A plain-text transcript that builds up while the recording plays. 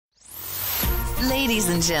Ladies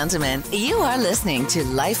and gentlemen, you are listening to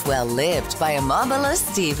Life Well Lived by Omobola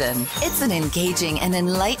Stephen. It's an engaging and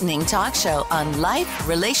enlightening talk show on life,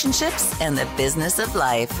 relationships, and the business of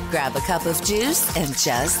life. Grab a cup of juice and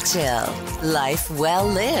just chill. Life Well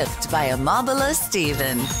Lived by Omobola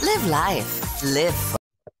Stephen. Live life. Live.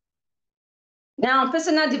 Now,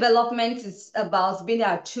 personal development is about being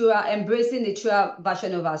a true, embracing the true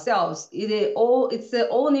version of ourselves. It's a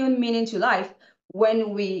all new meaning to life when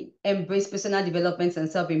we embrace personal development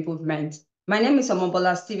and self-improvement. My name is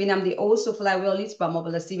Omobola Stephen. I'm the host of Life Well Lived by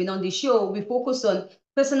Omobola Stephen. On the show, we focus on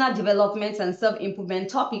personal development and self-improvement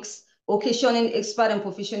topics, occasioning expert and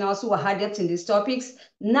professionals who are adept in these topics.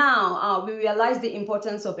 Now, we realize the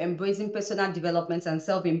importance of embracing personal development and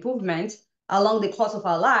self-improvement along the course of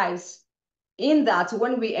our lives. In that,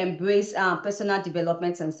 when we embrace personal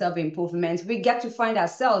development and self-improvement, we get to find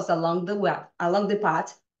ourselves along the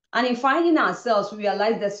path. And in finding ourselves, we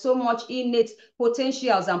realize there's so much innate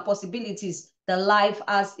potentials and possibilities that life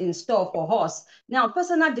has in store for us. Now,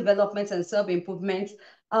 personal development and self-improvement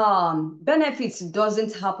benefits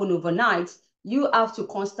doesn't happen overnight. You have to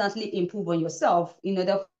constantly improve on yourself in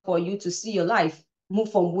order for you to see your life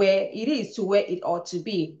move from where it is to where it ought to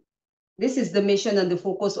be. This is the mission and the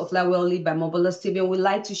focus of Life Well Lived by Omobola Stephen. We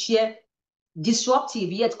like to share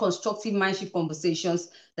disruptive yet constructive mindship conversations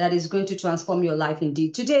that is going to transform your life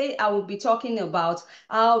indeed. Today, I will be talking about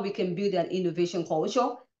how we can build an innovation culture.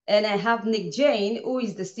 And I have Nick Jain, who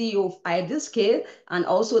is the CEO of IdeaScale and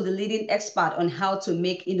also the leading expert on how to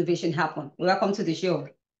make innovation happen. Welcome to the show,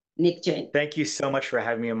 Nick Jain. Thank you so much for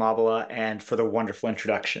having me, Omobola, and for the wonderful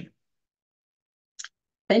introduction.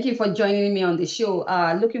 Thank you for joining me on the show.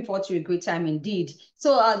 Looking forward to a great time indeed.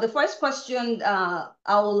 So the first question I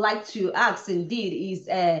would like to ask indeed is,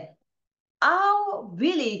 how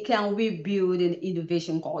really can we build an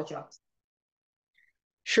innovation culture?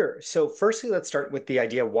 Sure. So firstly, let's start with the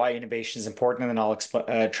idea of why innovation is important, and then I'll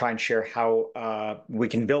try and share how we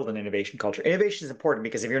can build an innovation culture. Innovation is important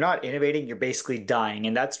because if you're not innovating, you're basically dying.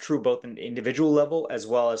 And that's true both at an individual level as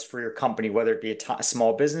well as for your company, whether it be a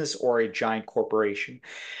small business or a giant corporation.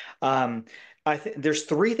 I think there's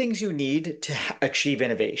three things you need to achieve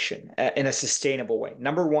innovation in a sustainable way.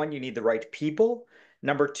 Number one, you need the right people.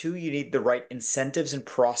 Number two, you need the right incentives and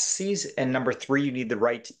processes. And number three, you need the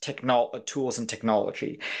right tools and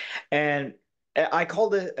technology. And I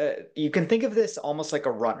call it, you can think of this almost like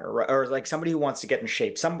a runner, or like somebody who wants to get in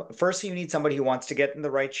shape. First, you need somebody who wants to get in the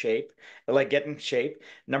right shape, like get in shape.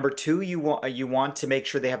 Number two, you want to make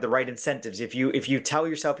sure they have the right incentives. If you tell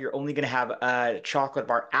yourself you're only going to have a chocolate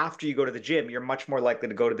bar after you go to the gym, you're much more likely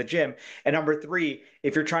to go to the gym. And number three,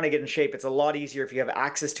 if you're trying to get in shape, it's a lot easier if you have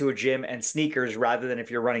access to a gym and sneakers rather than if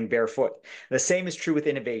you're running barefoot. The same is true with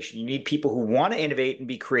innovation. You need people who want to innovate and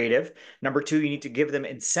be creative. Number two, you need to give them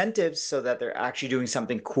incentives so that they're actually doing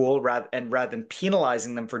something cool rather than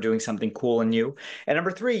penalizing them for doing something cool and new. And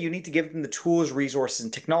number three, you need to give them the tools, resources,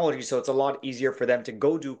 and technology so it's a lot easier for them to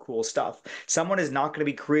go do cool stuff. Someone is not going to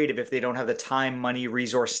be creative if they don't have the time, money,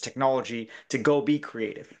 resources, technology to go be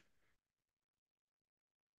creative.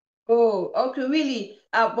 Oh, okay, really.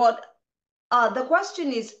 But the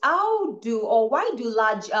question is, why do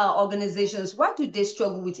large organizations, why do they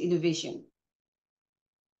struggle with innovation?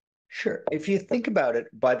 Sure. If you think about it,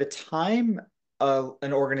 by the time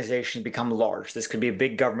an organization become large, this could be a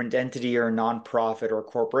big government entity or a nonprofit or a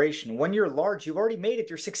corporation. When you're large, you've already made it.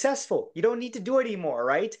 You're successful. You don't need to do it anymore,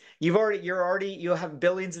 right? You have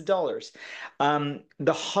billions of dollars.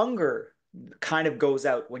 The hunger kind of goes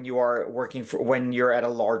out when when you're at a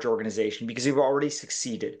large organization because you've already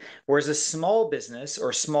succeeded. Whereas a small business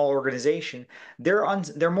or small organization,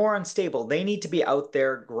 they're more unstable. They need to be out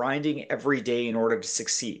there grinding every day in order to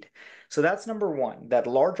succeed. So that's number one, that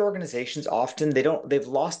large organizations often they've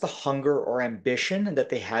lost the hunger or ambition that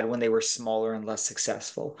they had when they were smaller and less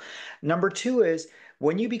successful. Number two is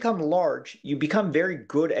when you become large, you become very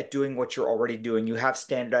good at doing what you're already doing. You have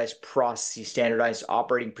standardized processes, standardized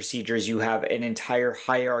operating procedures. You have an entire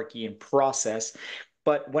hierarchy and process.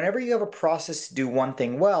 But whenever you have a process to do one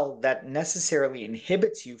thing well, that necessarily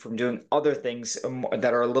inhibits you from doing other things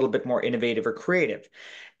that are a little bit more innovative or creative.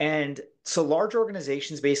 And so large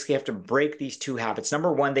organizations basically have to break these two habits.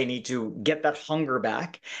 Number one, they need to get that hunger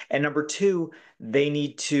back. And number two, they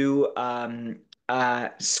need to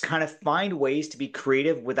kind of find ways to be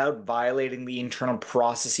creative without violating the internal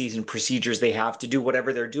processes and procedures they have to do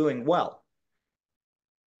whatever they're doing well.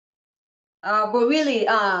 But really,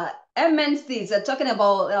 MNCs are talking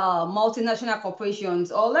about multinational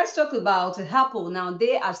corporations, or let's talk about Apple. Now,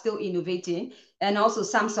 they are still innovating, and also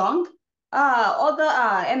Samsung. Other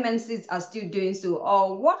MNCs are still doing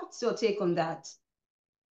so. What's your take on that?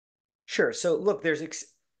 Sure. So look,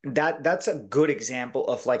 that's a good example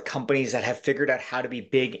of like companies that have figured out how to be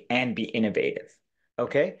big and be innovative.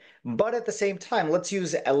 Okay. But at the same time, let's you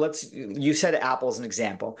said Apple as an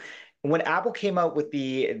example. When Apple came out with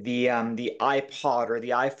the iPod or the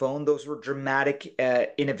iPhone, those were dramatic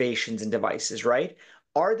innovations in devices, right?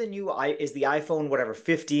 Are the new I is the iPhone whatever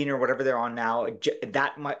 15 or whatever they're on now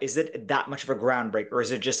that much is it that much of a groundbreaker, or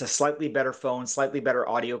is it just a slightly better phone, slightly better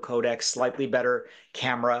audio codec, slightly better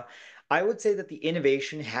camera? I would say that the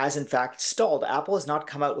innovation has in fact stalled. Apple has not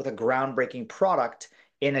come out with a groundbreaking product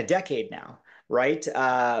in a decade now, right?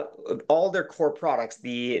 All their core products,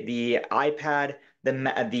 the iPad, the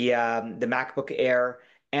MacBook Air,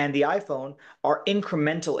 and the iPhone are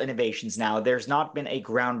incremental innovations now. There's not been a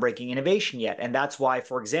groundbreaking innovation yet, and that's why,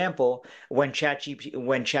 for example, when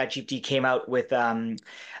ChatGPT came out with when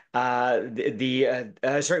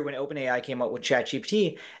OpenAI came out with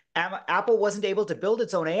ChatGPT, Apple wasn't able to build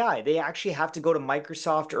its own AI. They actually have to go to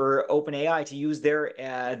Microsoft or OpenAI to use their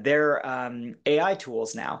AI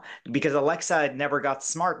tools now because Alexa never got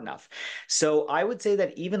smart enough. So I would say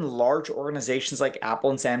that even large organizations like Apple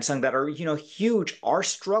and Samsung that are, huge are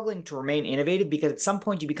struggling to remain innovative because at some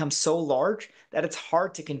point you become so large that it's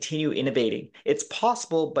hard to continue innovating. It's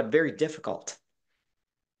possible, but very difficult.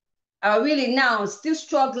 Really now still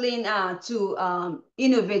struggling to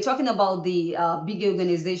innovate, talking about the big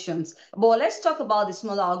organizations. But let's talk about the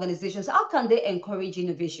smaller organizations. How can they encourage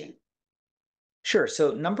innovation? Sure.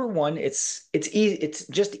 So number one, it's easy. It's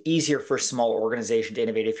just easier for a small organization to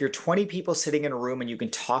innovate. If you're 20 people sitting in a room and you can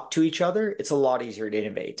talk to each other, it's a lot easier to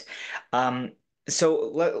innovate. Actually,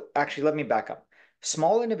 let me back up.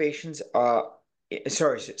 Small innovations,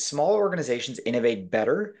 small organizations innovate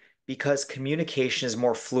better because communication is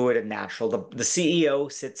more fluid and natural. The CEO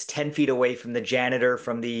sits 10 feet away from the janitor,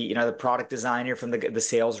 from the product designer, from the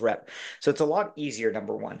sales rep. So it's a lot easier,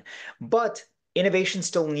 number one. But innovation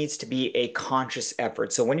still needs to be a conscious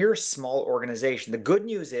effort. So when you're a small organization, the good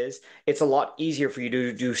news is it's a lot easier for you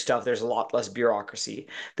to do stuff. There's a lot less bureaucracy.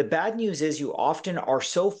 The bad news is you often are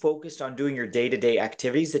so focused on doing your day-to-day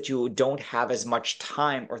activities that you don't have as much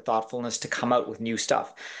time or thoughtfulness to come out with new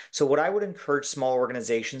stuff. So what I would encourage small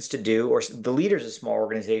organizations to do, or the leaders of small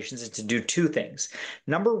organizations, is to do two things.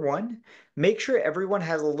 Number one, make sure everyone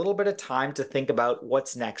has a little bit of time to think about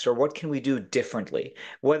what's next or what can we do differently,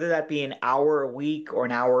 whether that be an hour a week or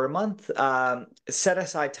an hour a month. Set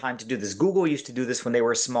aside time to do this. Google used to do this when they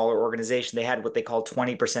were a smaller organization. They had what they call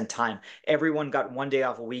 20% time. Everyone got one day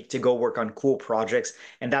off a week to go work on cool projects,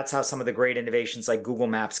 and that's how some of the great innovations like Google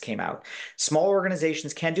Maps came out. Small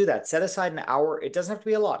organizations can do that. Set aside an hour. It doesn't have to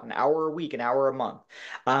be a lot, an hour a week, an hour a month.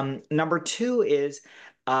 Number two is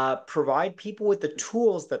provide people with the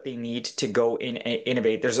tools that they need to go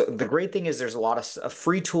innovate. The great thing is there's a lot of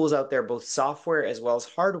free tools out there, both software as well as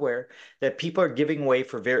hardware, that people are giving away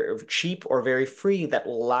for very cheap or very free that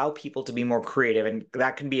will allow people to be more creative. And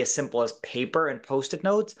that can be as simple as paper and post-it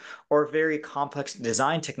notes, or very complex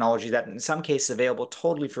design technology that in some cases is available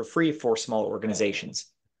totally for free for small organizations.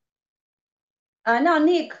 Now,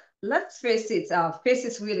 Nick, let's face it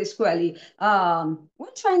really squarely. When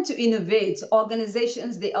trying to innovate,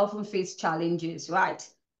 organizations, they often face challenges, right?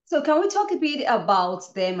 So can we talk a bit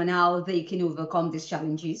about them and how they can overcome these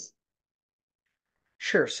challenges?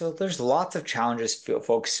 Sure. So there's lots of challenges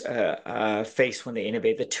folks face when they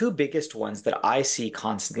innovate. The two biggest ones that I see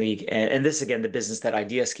constantly, and this again, the business that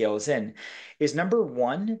IdeaScale is in, is number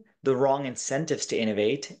one, the wrong incentives to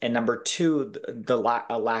innovate, and number two,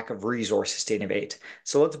 a lack of resources to innovate.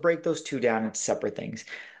 So let's break those two down into separate things.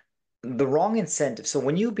 The wrong incentive. So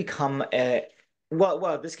when you become a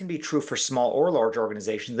this can be true for small or large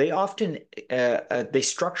organizations. They often they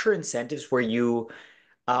structure incentives where you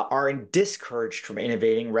are discouraged from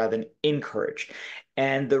innovating rather than encouraged.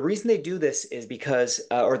 And the reason they do this is because,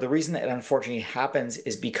 or the reason that unfortunately happens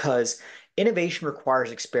is because innovation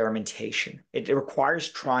requires experimentation. It requires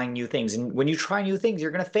trying new things. And when you try new things,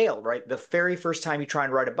 you're going to fail, right? The very first time you try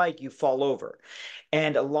and ride a bike, you fall over.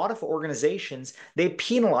 And a lot of organizations, they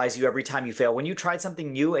penalize you every time you fail. When you tried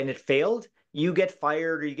something new and it failed, you get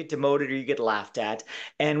fired or you get demoted or you get laughed at.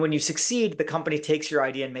 And when you succeed, the company takes your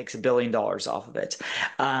idea and makes $1 billion off of it.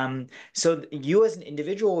 So you as an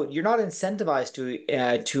individual, you're not incentivized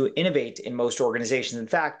to innovate in most organizations. In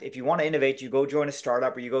fact, if you want to innovate, you go join a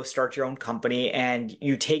startup or you go start your own company and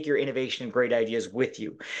you take your innovation and great ideas with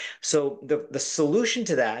you. So the solution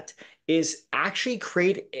to that is actually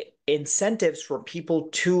create incentives for people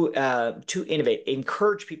to innovate,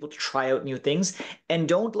 encourage people to try out new things, and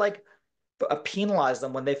don't penalize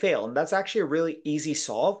them when they fail. And that's actually a really easy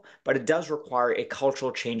solve, but it does require a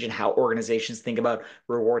cultural change in how organizations think about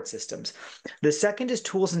reward systems. The second is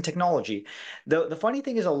tools and technology. The funny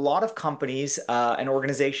thing is a lot of companies and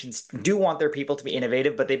organizations do want their people to be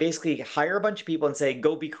innovative, but they basically hire a bunch of people and say,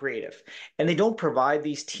 go be creative. And they don't provide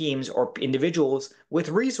these teams or individuals with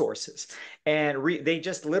resources. And they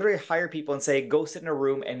just literally hire people and say, go sit in a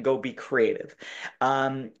room and go be creative.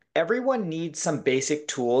 Everyone needs some basic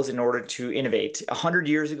tools in order to innovate. 100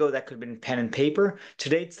 years ago, that could have been pen and paper.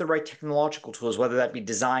 Today, it's the right technological tools, whether that be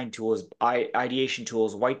design tools, ideation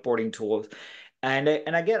tools, whiteboarding tools. And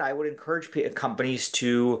again, I would encourage companies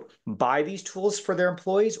to buy these tools for their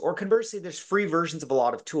employees, or conversely, there's free versions of a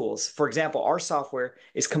lot of tools. For example, our software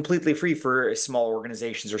is completely free for small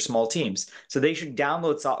organizations or small teams. So they should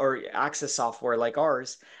download or access software like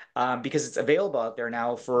ours because it's available out there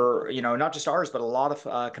now for, not just ours, but a lot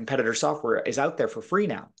of competitor software is out there for free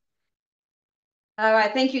now. All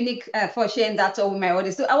right, thank you, Nick, for sharing that with my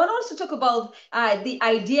audience. So I want to also talk about the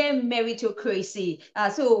idea meritocracy.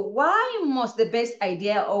 So why must the best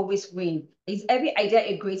idea always win? Is every idea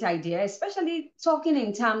a great idea, especially talking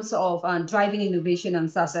in terms of driving innovation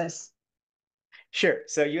and success? Sure.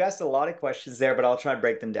 So you asked a lot of questions there, but I'll try and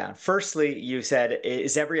break them down. Firstly, you said,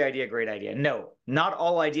 is every idea a great idea? No, not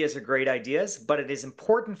all ideas are great ideas, but it is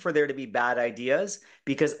important for there to be bad ideas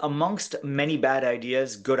because amongst many bad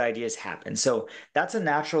ideas, good ideas happen. So that's a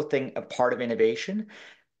natural thing, a part of innovation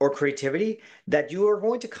or creativity, that you are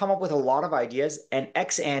going to come up with a lot of ideas and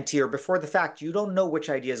ex ante or before the fact, you don't know which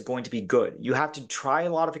idea is going to be good. You have to try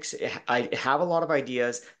a lot of, have a lot of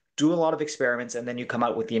ideas, do a lot of experiments, and then you come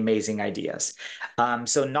out with the amazing ideas.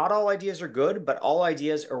 So not all ideas are good, but all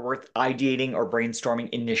ideas are worth ideating or brainstorming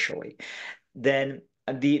initially. Then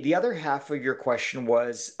the other half of your question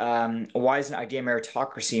was, why is an idea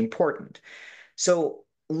meritocracy important? So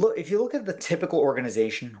look, if you look at the typical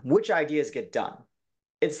organization, which ideas get done?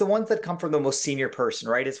 It's the ones that come from the most senior person,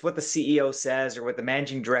 right? It's what the CEO says or what the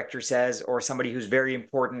managing director says or somebody who's very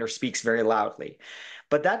important or speaks very loudly.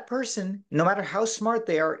 But that person, no matter how smart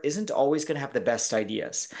they are, isn't always going to have the best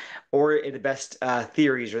ideas or the best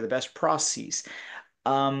theories or the best processes.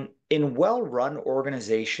 In well-run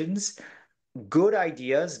organizations, good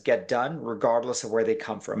ideas get done regardless of where they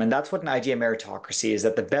come from. And that's what an idea meritocracy is,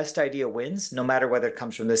 that the best idea wins, no matter whether it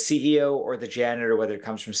comes from the CEO or the janitor, whether it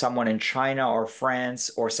comes from someone in China or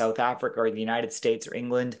France or South Africa or the United States or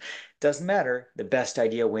England. Doesn't matter. The best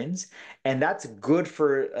idea wins. And that's good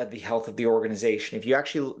for the health of the organization. If you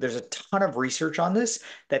actually, there's a ton of research on this,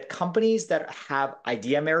 that companies that have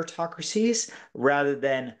idea meritocracies rather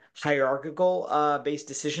than hierarchical based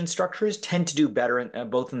decision structures tend to do better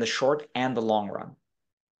both in the short and the long run.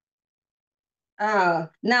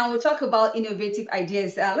 Now we'll talk about innovative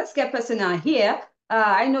ideas. Let's get personal here.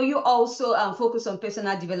 I know you also focus on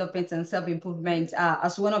personal development and self-improvement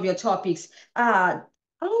as one of your topics.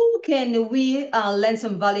 How can we learn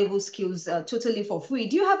some valuable skills totally for free?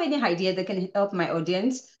 Do you have any idea that can help my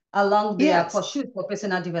audience along their pursuit for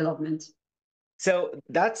personal development? So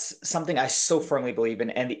that's something I so firmly believe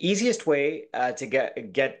in. And the easiest way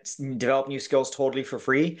to develop new skills totally for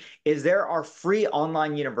free is there are free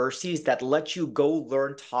online universities that let you go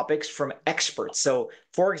learn topics from experts. So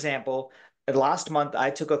for example, last month I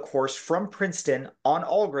took a course from Princeton on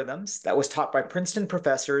algorithms that was taught by Princeton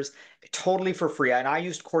professors totally for free. And I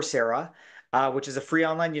used Coursera. Which is a free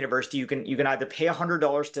online university. You can either pay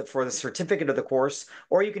 $100 for the certificate of the course,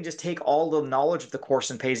 or you can just take all the knowledge of the course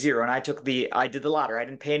and pay zero. And I did the latter. I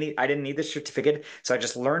didn't need the certificate, so I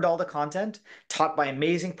just learned all the content taught by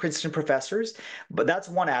amazing Princeton professors. But that's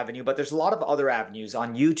one avenue. But there's a lot of other avenues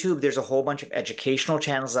on YouTube. There's a whole bunch of educational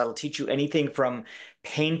channels that'll teach you anything from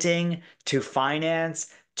painting to finance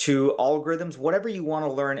to algorithms, whatever you want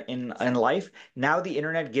to learn in life. Now the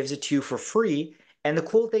internet gives it to you for free. And the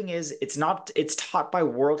cool thing is it's taught by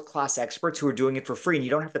world-class experts who are doing it for free, and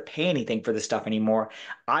you don't have to pay anything for this stuff anymore.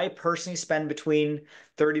 I personally spend between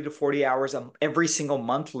 30 to 40 hours every single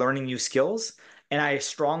month learning new skills. And I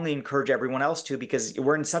strongly encourage everyone else to, because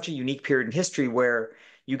we're in such a unique period in history where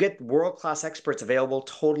you get world-class experts available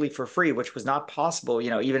totally for free, which was not possible,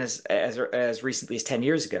 even as recently as 10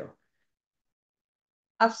 years ago.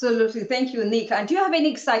 Absolutely. Thank you, Nick. And do you have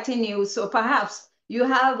any exciting news? So perhaps you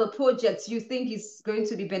have a project you think is going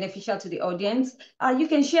to be beneficial to the audience. You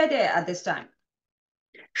can share there at this time.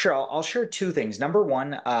 Sure, I'll share two things. Number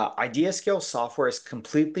one, IdeaScale software is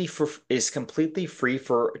completely free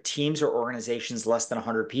for teams or organizations less than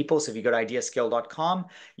 100 people. So if you go to ideascale.com,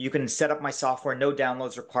 you can set up my software, no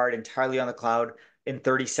downloads required, entirely on the cloud, in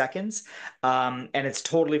 30 seconds. And it's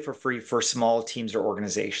totally for free for small teams or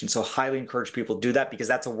organizations. So highly encourage people to do that because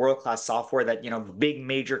that's a world-class software that, big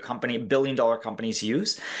major company, billion-dollar companies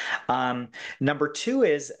use. Number two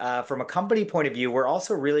is from a company point of view, we're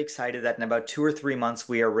also really excited that in about 2 or 3 months,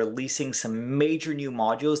 we are releasing some major new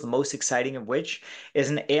modules, the most exciting of which is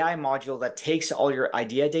an AI module that takes all your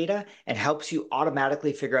idea data and helps you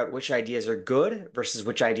automatically figure out which ideas are good versus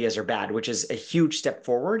which ideas are bad, which is a huge step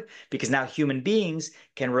forward because now human beings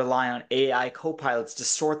can rely on AI co-pilots to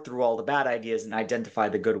sort through all the bad ideas and identify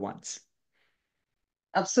the good ones.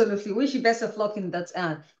 Absolutely. Wish you best of luck in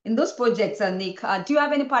that in those projects, Nick. Do you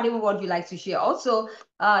have any parting word you'd like to share? Also,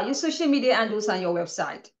 your social media handles and your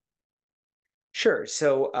website. Sure.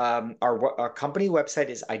 So our company website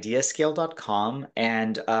is ideascale.com,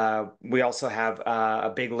 and we also have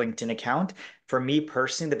a big LinkedIn account. For me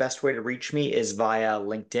personally, the best way to reach me is via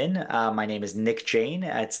LinkedIn. My name is Nick Jain.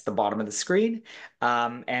 It's at the bottom of the screen,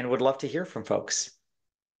 and would love to hear from folks.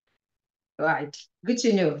 All right. Good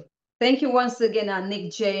to know. Thank you once again,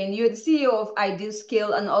 Nick Jain. You're the CEO of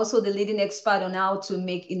IdeaScale and also the leading expert on how to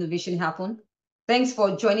make innovation happen. Thanks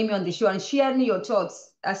for joining me on the show and sharing your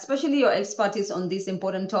thoughts, especially your expertise on these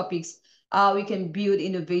important topics, how we can build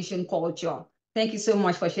innovation culture. Thank you so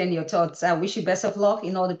much for sharing your thoughts. I wish you best of luck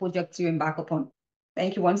in all the projects you embark upon.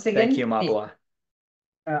 Thank you once again. Thank you, Omobola.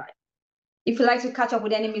 All right. If you'd like to catch up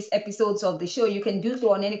with any missed episodes of the show, you can do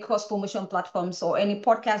so on any cross-promotion platforms or any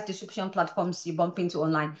podcast distribution platforms you bump into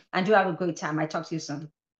online. And do have a great time. I talk to you soon.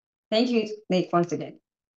 Thank you, Nick, once again.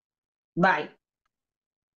 Bye.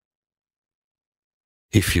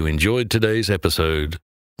 If you enjoyed today's episode,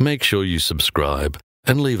 make sure you subscribe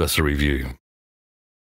and leave us a review.